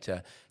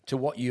simulator, to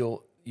what you're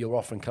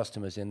offering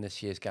customers in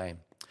this year's game?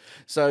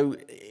 So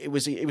it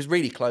was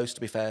really close,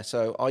 to be fair.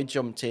 So I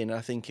jumped in.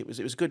 I think it was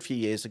a good few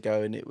years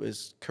ago, and it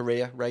was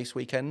Korea race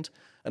weekend.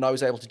 And I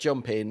was able to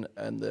jump in,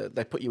 and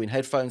they put you in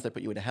headphones, they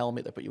put you in a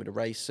helmet, they put you in a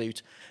race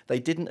suit. They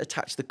didn't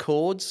attach the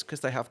cords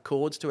because they have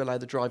cords to allow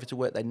the driver to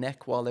work their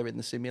neck while they're in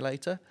the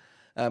simulator.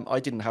 I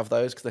didn't have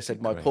those because they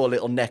said my poor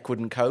little neck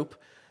wouldn't cope.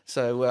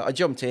 So I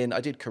jumped in,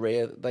 I did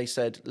Korea. They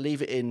said,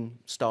 leave it in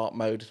start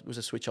mode. There was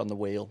a switch on the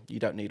wheel. You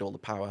don't need all the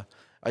power.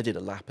 I did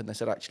a lap, and they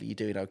said, actually, you're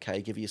doing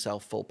okay. Give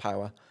yourself full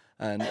power.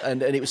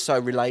 And it was so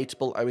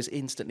relatable. I was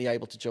instantly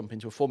able to jump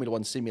into a Formula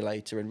One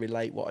simulator and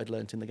relate what I'd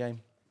learnt in the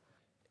game.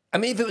 I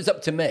mean, if it was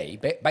up to me,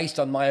 based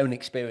on my own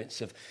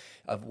experience of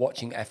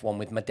watching F1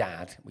 with my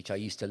dad, which I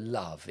used to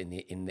love in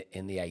the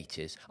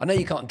 80s. I know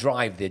you can't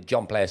drive the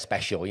John Player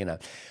Special, you know,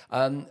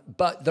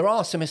 but there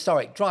are some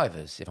historic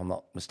drivers, if I'm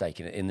not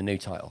mistaken, in the new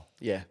title.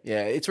 Yeah,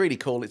 it's really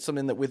cool. It's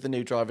something that with the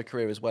new driver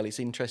career as well, it's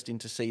interesting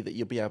to see that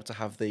you'll be able to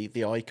have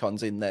the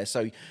icons in there.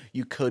 So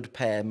you could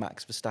pair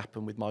Max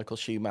Verstappen with Michael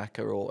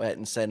Schumacher or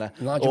Ayrton Senna.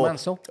 Nigel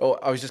Mansell.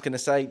 Or I was just going to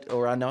say,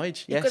 or our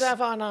Nige, yes. You could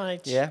have our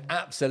Nige. Yeah.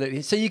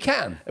 Absolutely. So you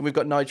can. And we've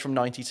got Nige from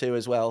 92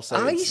 as well.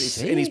 So it's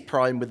in his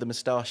prime with the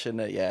moustache.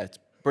 And it's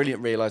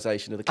brilliant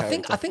realisation of the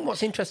character. I think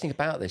what's interesting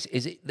about this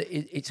is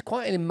it's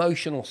quite an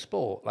emotional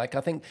sport. Like,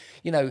 I think,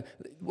 you know,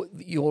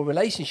 your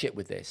relationship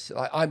with this,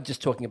 I'm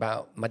just talking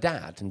about my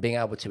dad and being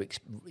able to,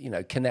 you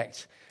know,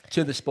 connect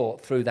to the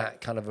sport through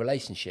that kind of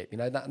relationship, you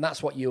know, and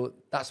that's what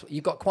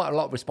you've got quite a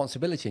lot of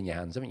responsibility in your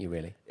hands, haven't you,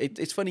 really?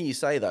 It's funny you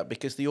say that,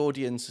 because the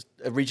audience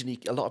originally,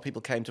 a lot of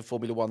people came to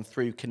Formula One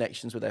through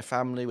connections with their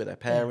family, with their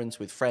parents,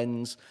 with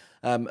friends.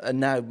 And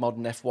now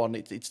modern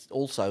F1, it's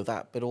also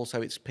that, but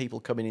also it's people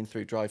coming in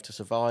through Drive to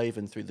Survive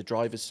and through the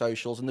drivers'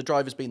 socials, and the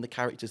drivers being the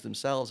characters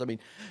themselves. I mean,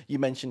 you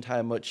mentioned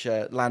how much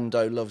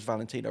Lando loves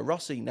Valentino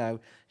Rossi.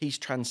 Now, he's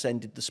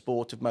transcended the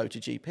sport of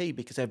MotoGP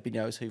because everybody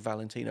knows who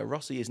Valentino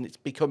Rossi is, and it's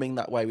becoming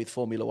that way with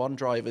Formula One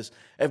drivers.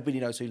 Everybody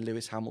knows who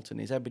Lewis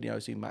Hamilton is. Everybody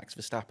knows who Max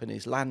Verstappen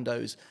is.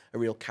 Lando's a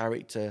real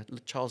character.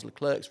 Charles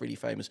Leclerc's really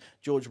famous.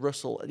 George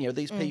Russell. You know,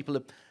 these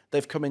people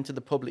they've come into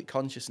the public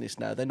consciousness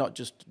now. They're not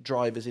just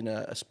drivers in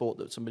a sport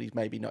that somebody's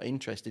maybe not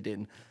interested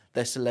in.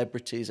 They're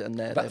celebrities, and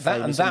they're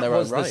famous in their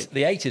own right.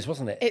 The 80s,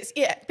 wasn't it? It's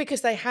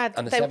because they had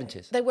and the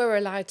 70s. They were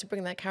allowed to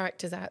bring their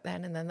characters out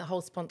then, and then the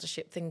whole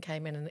sponsorship thing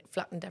came in and it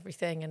flattened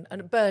everything.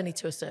 And Bernie,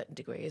 to a certain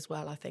degree as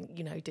well, I think,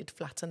 you know, did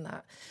flatten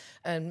that.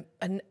 And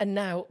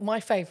now my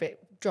favourite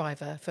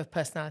driver for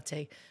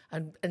personality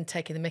and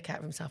taking the mick out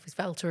of himself is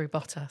Valtteri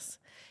Bottas.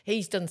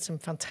 He's done some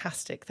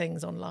fantastic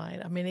things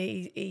online. I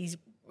mean, he's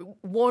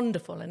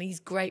wonderful, and he's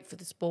great for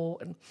the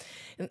sport,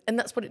 and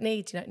that's what it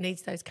needs. You know, it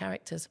needs those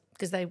characters,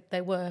 because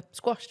they were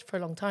squashed for a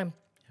long time.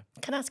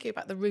 Can I ask you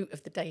about the root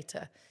of the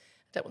data?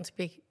 I don't want to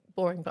be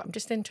boring, but I'm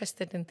just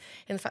interested in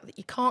the fact that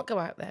you can't go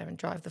out there and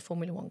drive the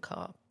Formula One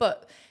car,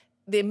 but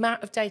the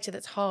amount of data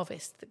that's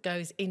harvested that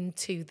goes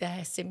into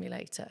their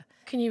simulator.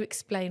 Can you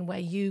explain where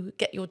you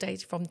get your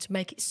data from to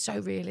make it so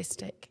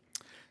realistic?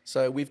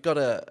 So we've got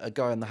a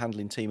guy on the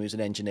handling team who's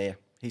an engineer.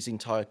 His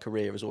entire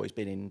career has always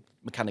been in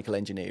mechanical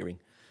engineering.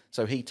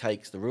 So he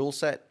takes the rule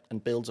set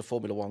and builds a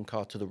Formula One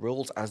car to the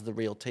rules, as the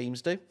real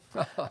teams do.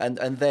 and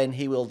then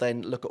he will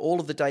then look at all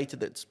of the data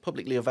that's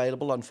publicly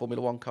available on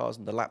Formula One cars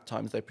and the lap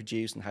times they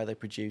produce and how they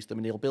produce them.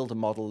 And he'll build a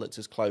model that's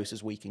as close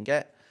as we can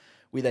get.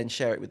 We then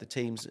share it with the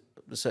teams,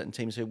 the certain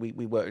teams who we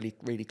work really,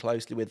 really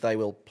closely with. They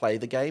will play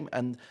the game,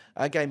 and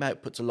our game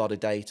outputs a lot of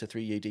data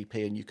through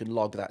UDP, and you can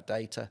log that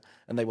data,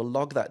 and they will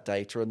log that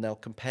data, and they'll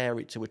compare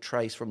it to a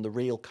trace from the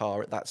real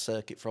car at that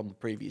circuit from the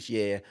previous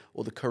year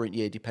or the current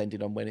year,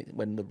 depending on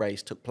when the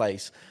race took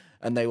place.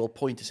 And they will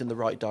point us in the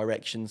right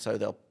direction. So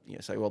they'll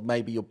say, well,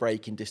 maybe your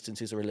braking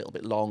distances are a little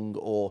bit long,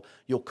 or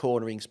your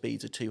cornering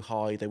speeds are too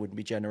high. They wouldn't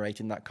be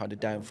generating that kind of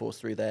downforce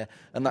through there.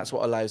 And that's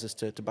what allows us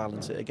to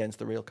balance it against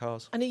the real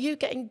cars. And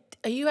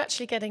are you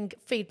actually getting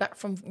feedback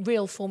from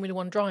real Formula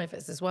One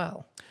drivers as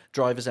well?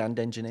 Drivers and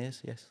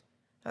engineers, yes.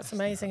 That's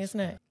amazing, isn't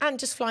it? And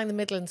just flying the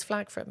Midlands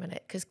flag for a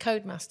minute, because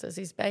Codemasters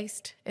is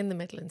based in the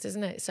Midlands,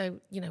 isn't it? So,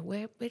 you know,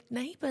 we're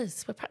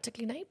neighbours. We're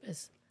practically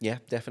neighbours. Yeah,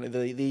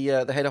 definitely.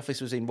 The head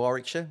office was in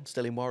Warwickshire,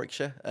 still in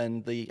Warwickshire,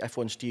 and the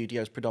F1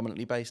 studio is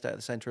predominantly based out of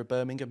the centre of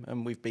Birmingham,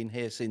 and we've been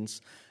here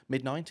since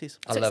mid-90s.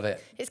 I love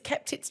it. It's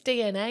kept its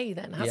DNA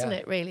then, hasn't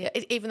it, really?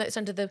 Even though it's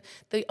under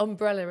the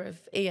umbrella of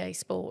EA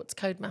Sports,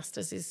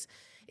 Codemasters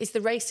is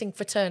the racing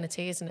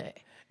fraternity, isn't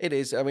it? It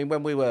is. I mean,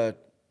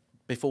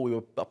 before we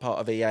were a part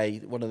of EA,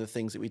 one of the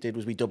things that we did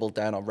was we doubled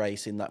down on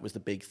racing. That was the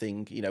big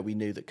thing. You know, we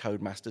knew that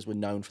Codemasters were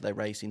known for their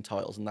racing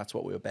titles, and that's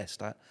what we were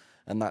best at.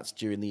 And that's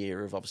during the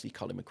era of, obviously,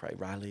 Colin McRae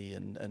Rally.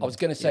 And I was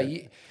going to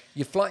say,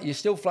 you're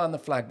still flying the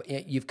flag,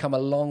 but you've come a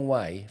long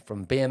way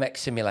from BMX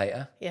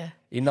Simulator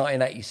in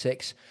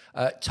 1986,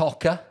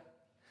 TOCA.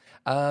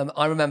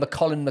 I remember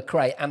Colin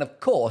McRae, and,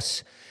 of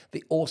course,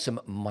 the awesome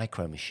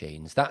Micro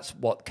Machines. That's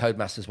what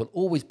Codemasters will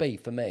always be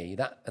for me.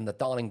 That and the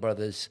Darling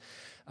Brothers.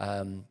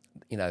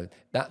 You know,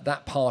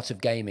 that part of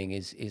gaming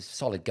is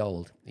solid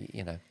gold.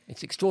 You know,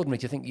 it's extraordinary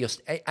to think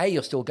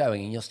you're still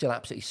going and you're still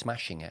absolutely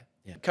smashing it.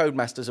 Yeah.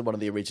 Codemasters are one of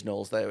the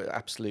originals. They're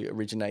absolute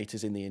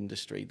originators in the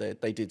industry.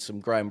 They did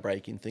some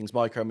groundbreaking things.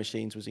 Micro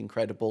Machines was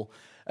incredible,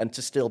 and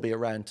to still be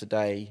around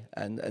today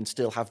and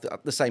still have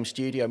the same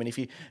studio. I mean, if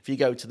you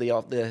go to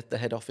the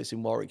head office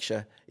in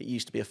Warwickshire, it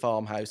used to be a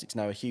farmhouse. It's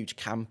now a huge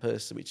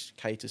campus which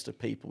caters to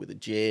people with a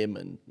gym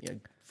and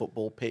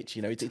football pitch.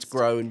 It's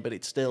grown, but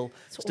it's still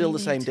the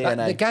same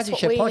DNA. The Gadget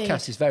Show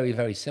podcast is very,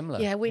 very similar.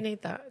 Yeah, we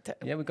need that.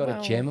 Yeah, we've got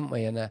a gym, haven't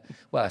we? And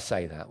I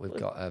say that we've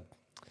got a.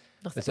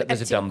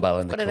 There's a dumbbell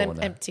in the corner. Got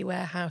an empty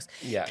warehouse.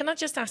 Yeah. Can I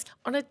just ask,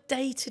 on a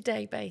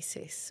day-to-day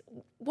basis,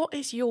 what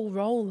is your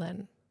role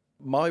then?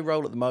 My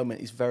role at the moment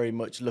is very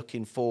much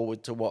looking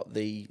forward to what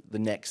the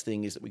next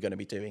thing is that we're going to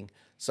be doing.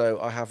 So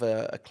I have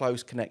a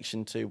close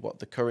connection to what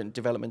the current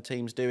development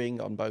team's doing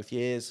on both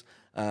years.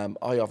 I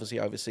obviously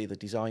oversee the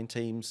design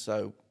teams,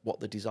 so what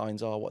the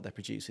designs are, what they're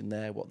producing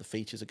there, what the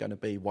features are going to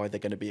be, why they're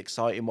going to be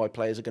exciting, why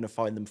players are going to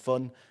find them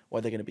fun, why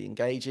they're going to be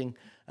engaging.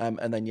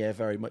 And then,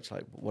 very much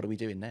like, what are we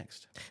doing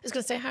next? I was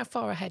going to say, how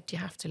far ahead do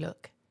you have to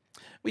look?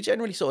 We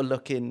generally sort of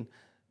look in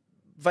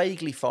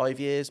vaguely 5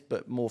 years,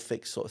 but more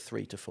fixed sort of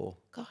 3 to 4.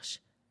 Gosh.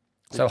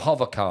 So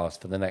hover cars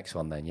for the next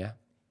one then, yeah?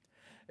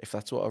 If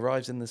that's what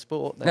arrives in the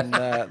sport, then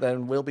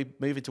then we'll be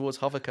moving towards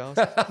hover cars.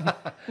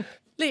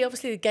 Lee,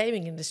 obviously the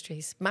gaming industry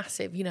is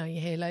massive. You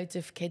hear loads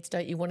of kids,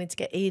 don't you, wanting to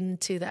get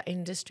into that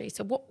industry.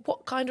 So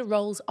what kind of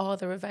roles are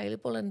there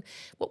available, and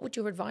what would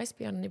your advice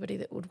be on anybody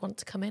that would want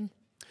to come in?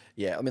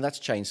 Yeah, I mean, that's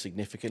changed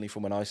significantly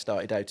from when I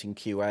started out in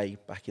QA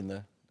back in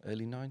the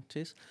early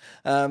 90s.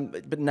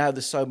 But now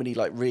there's so many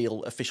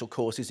real official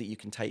courses that you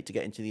can take to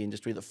get into the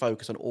industry that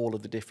focus on all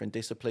of the different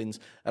disciplines.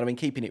 And I mean,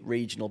 keeping it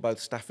regional, both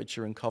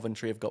Staffordshire and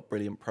Coventry have got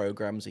brilliant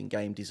programs in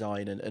game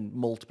design and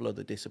multiple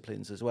other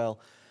disciplines as well.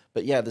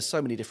 But yeah, there's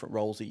so many different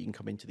roles that you can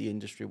come into the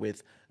industry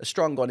with. A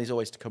strong one is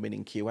always to come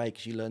in QA,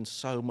 because you learn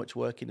so much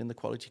working in the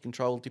quality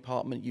control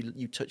department.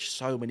 You touch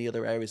so many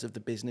other areas of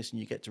the business, and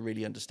you get to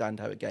really understand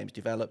how a game's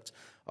developed.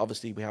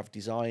 Obviously, we have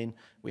design,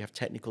 we have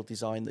technical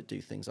design that do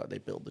things like they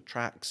build the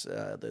tracks,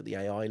 the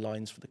AI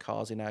lines for the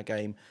cars in our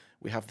game.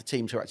 We have the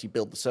teams who actually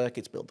build the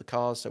circuits, build the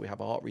cars. So we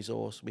have art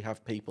resource. We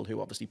have people who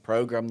obviously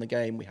program the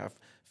game. We have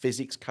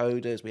physics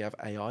coders. We have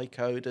AI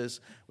coders.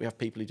 We have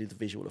people who do the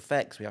visual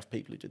effects. We have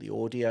people who do the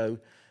audio.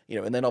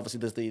 And then obviously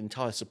there's the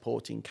entire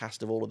supporting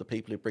cast of all of the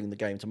people who bring the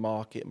game to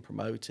market and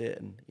promote it.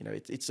 And,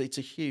 it's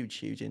a huge,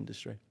 huge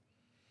industry.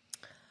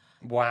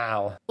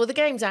 Wow. Well, the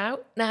game's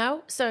out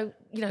now, so,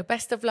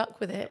 best of luck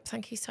with it.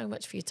 Thank you so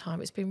much for your time.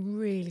 It's been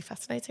really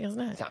fascinating,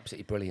 hasn't it? It's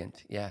absolutely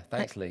brilliant. Yeah,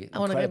 thanks, Lee. I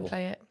want to go and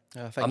play it.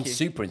 I'm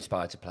super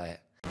inspired to play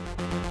it.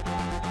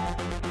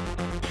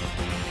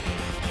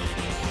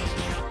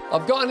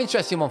 I've got an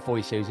interesting one for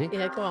you, Suzi.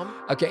 Yeah, go on.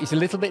 Okay, it's a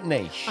little bit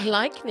niche. I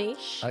like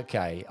niche.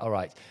 Okay, all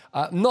right.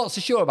 Not so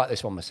sure about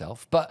this one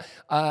myself, but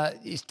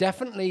it's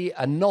definitely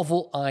a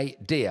novel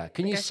idea.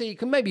 Can you see?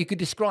 Maybe you could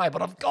describe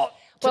what I've got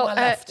to my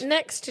left.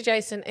 Next to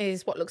Jason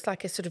is what looks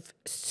like a sort of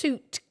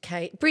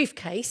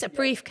briefcase,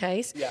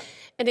 Yeah.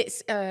 And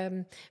it's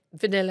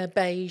vanilla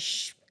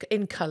beige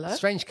in colour.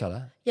 Strange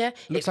colour. Yeah.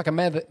 Looks like a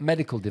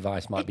medical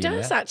device might be in there.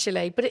 It does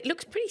actually, but it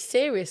looks pretty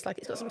serious. Like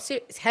it's got some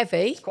it's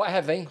heavy. It's quite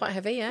heavy. Quite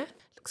heavy, yeah.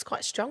 Looks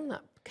quite strong,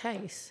 that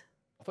case.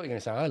 I thought you were going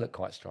to say I look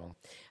quite strong.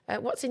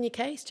 What's in your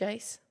case,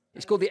 Jace?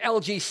 It's called the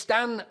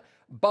LG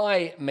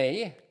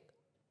StanbyME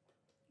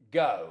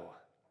Go.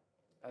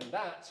 And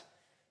that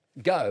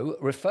Go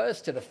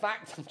refers to the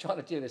fact, I'm trying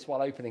to do this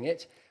while opening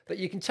it, that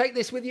you can take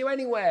this with you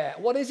anywhere.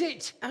 What is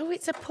it? Oh,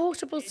 it's a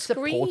portable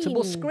screen. It's a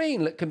portable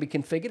screen that can be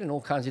configured in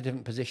all kinds of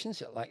different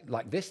positions,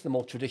 like this, the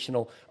more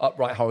traditional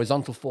upright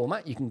horizontal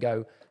format. You can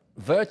go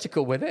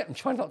vertical with it. I'm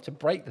trying not to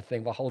break the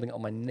thing while holding it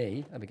on my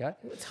knee. There we go.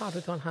 It's hard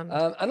with one hand.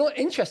 And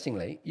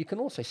interestingly, you can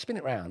also spin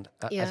it around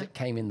as it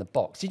came in the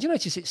box. Did you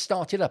notice it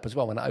started up as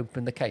well when I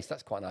opened the case?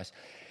 That's quite nice.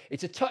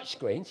 It's a touch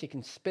screen, so you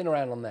can spin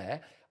around on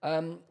there.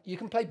 You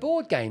can play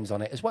board games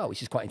on it as well,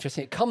 which is quite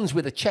interesting. It comes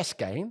with a chess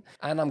game,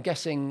 and I'm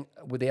guessing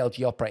with the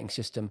LG operating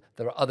system,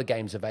 there are other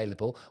games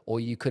available, or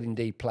you could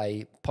indeed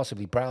play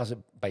possibly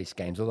browser-based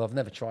games, although I've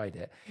never tried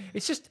it.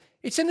 It's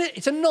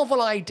a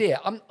novel idea.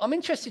 I'm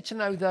interested to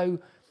know, though,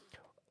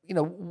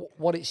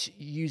 what its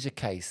user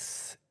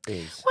case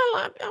is.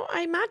 Well,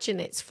 I imagine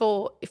it's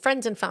for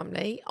friends and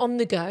family on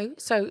the go.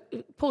 So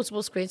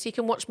portable screen, so you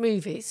can watch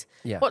movies.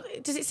 Yeah.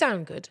 Does it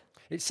sound good?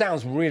 It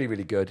sounds really,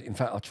 really good. In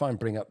fact, I'll try and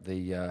bring up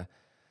the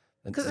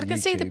because I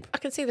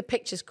can see the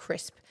pictures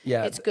crisp.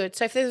 Yeah, it's good.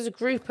 So if there was a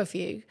group of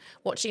you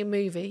watching a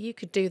movie, you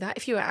could do that.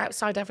 If you were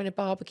outside having a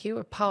barbecue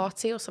or a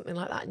party or something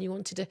like that, and you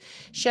wanted to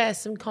share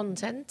some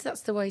content,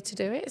 that's the way to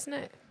do it, isn't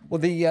it? Well,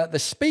 the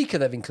speaker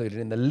they've included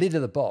in the lid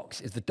of the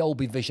box is the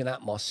Dolby Vision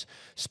Atmos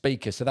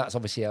speaker. So that's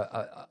obviously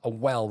a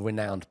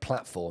well-renowned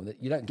platform.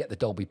 That you don't get the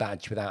Dolby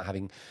badge without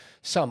having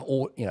some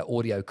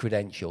audio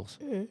credentials.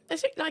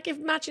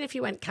 Imagine if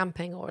you went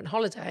camping or on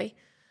holiday,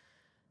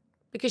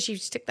 because you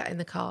stick that in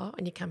the car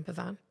in your camper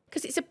van.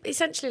 Because it's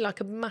essentially like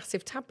a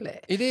massive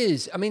tablet. It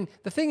is. I mean,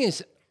 the thing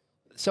is,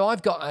 So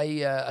I've got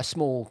a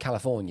small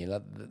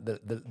California,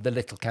 the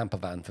little camper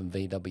van from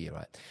VW,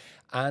 right?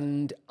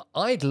 And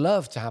I'd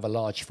love to have a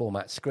large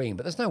format screen,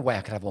 but there's no way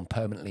I could have one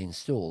permanently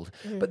installed.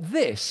 But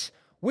this,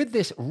 with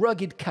this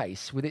rugged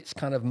case, with its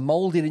kind of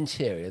moulded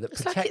interior that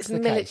It's protects like it's the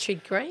military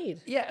case.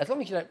 grade. Yeah, as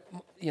long as you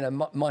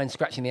don't, mind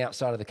scratching the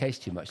outside of the case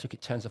too much. Look,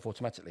 it turns off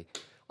automatically.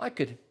 I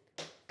could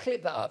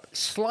clip that up,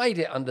 slide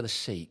it under the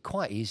seat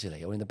quite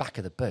easily, or in the back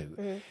of the boot,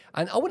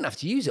 and I wouldn't have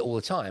to use it all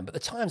the time. But the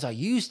times I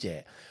used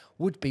it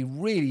would be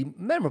really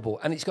memorable.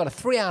 And it's got a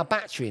 3-hour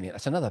battery in it.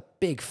 That's another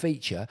big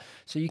feature.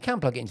 So you can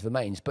plug it into the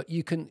mains, but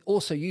you can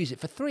also use it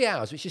for 3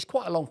 hours, which is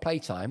quite a long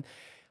playtime.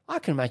 I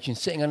can imagine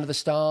sitting under the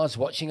stars,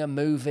 watching a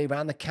movie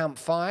around the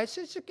campfire.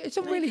 It's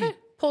a really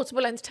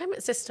portable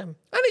entertainment system.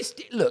 And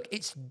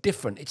it's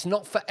different. It's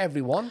not for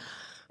everyone.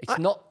 It's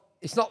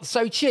not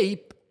so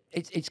cheap.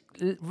 It's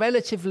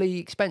relatively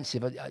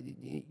expensive.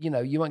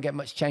 You won't get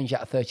much change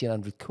out of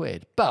 1,300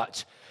 quid.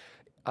 But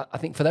I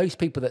think for those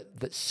people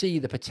that see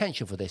the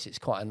potential for this, it's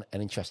quite an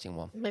interesting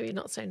one. Maybe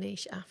not so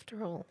niche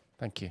after all.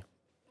 Thank you.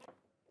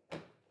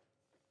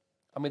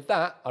 And with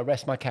that, I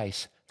rest my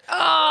case.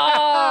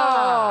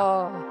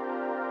 Oh!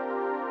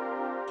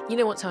 You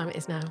know what time it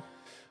is now?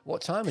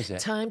 What time is it?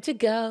 Time to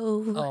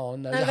go. Oh,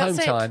 no, the that's home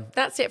it. time.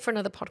 That's it for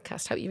another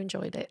podcast. Hope you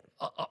enjoyed it.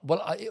 Were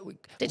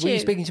Did you you?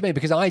 speaking to me?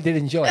 Because I did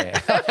enjoy it.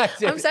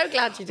 I'm so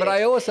glad you did. But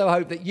I also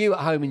hope that you at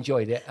home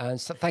enjoyed it.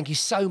 And so thank you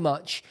so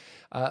much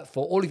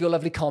for all of your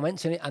lovely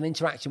comments and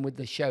interaction with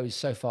the shows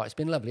so far. It's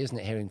been lovely, isn't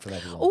it, hearing from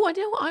everyone? Oh, I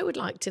know what I would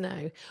like to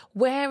know.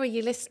 Where are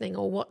you listening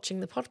or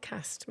watching the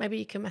podcast? Maybe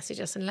you can message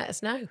us and let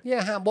us know.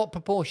 Yeah, what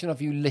proportion of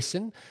you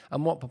listen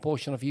and what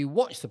proportion of you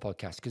watch the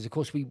podcast? Because, of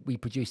course, we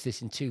produce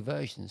this in 2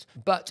 versions.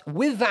 But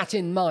with that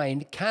in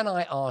mind, can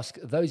I ask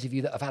those of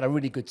you that have had a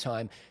really good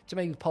time to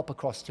maybe pop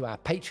across to our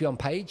Patreon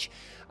page?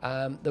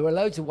 There are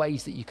loads of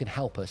ways that you can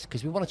help us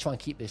because we want to try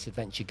and keep this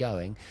adventure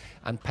going.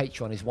 And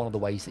Patreon is one of the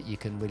ways that you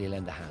can really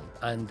lend a hand.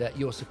 And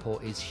your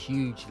support is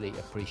hugely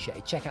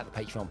appreciated. Check out the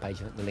Patreon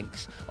page. I think the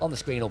link's on the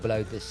screen or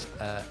below this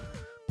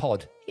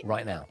pod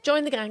right now.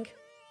 Join the gang.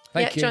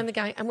 Thank you. Join the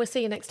gang. And we'll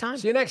see you next time.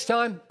 See you next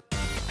time.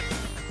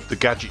 The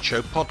Gadget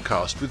Show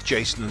podcast with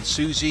Jason and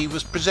Suzi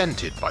was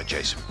presented by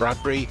Jason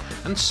Bradbury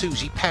and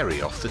Suzi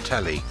Perry off the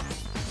telly.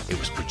 It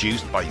was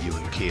produced by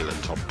Ewan Keel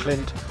and Tom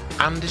Clint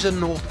and is a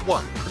North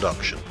One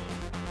production.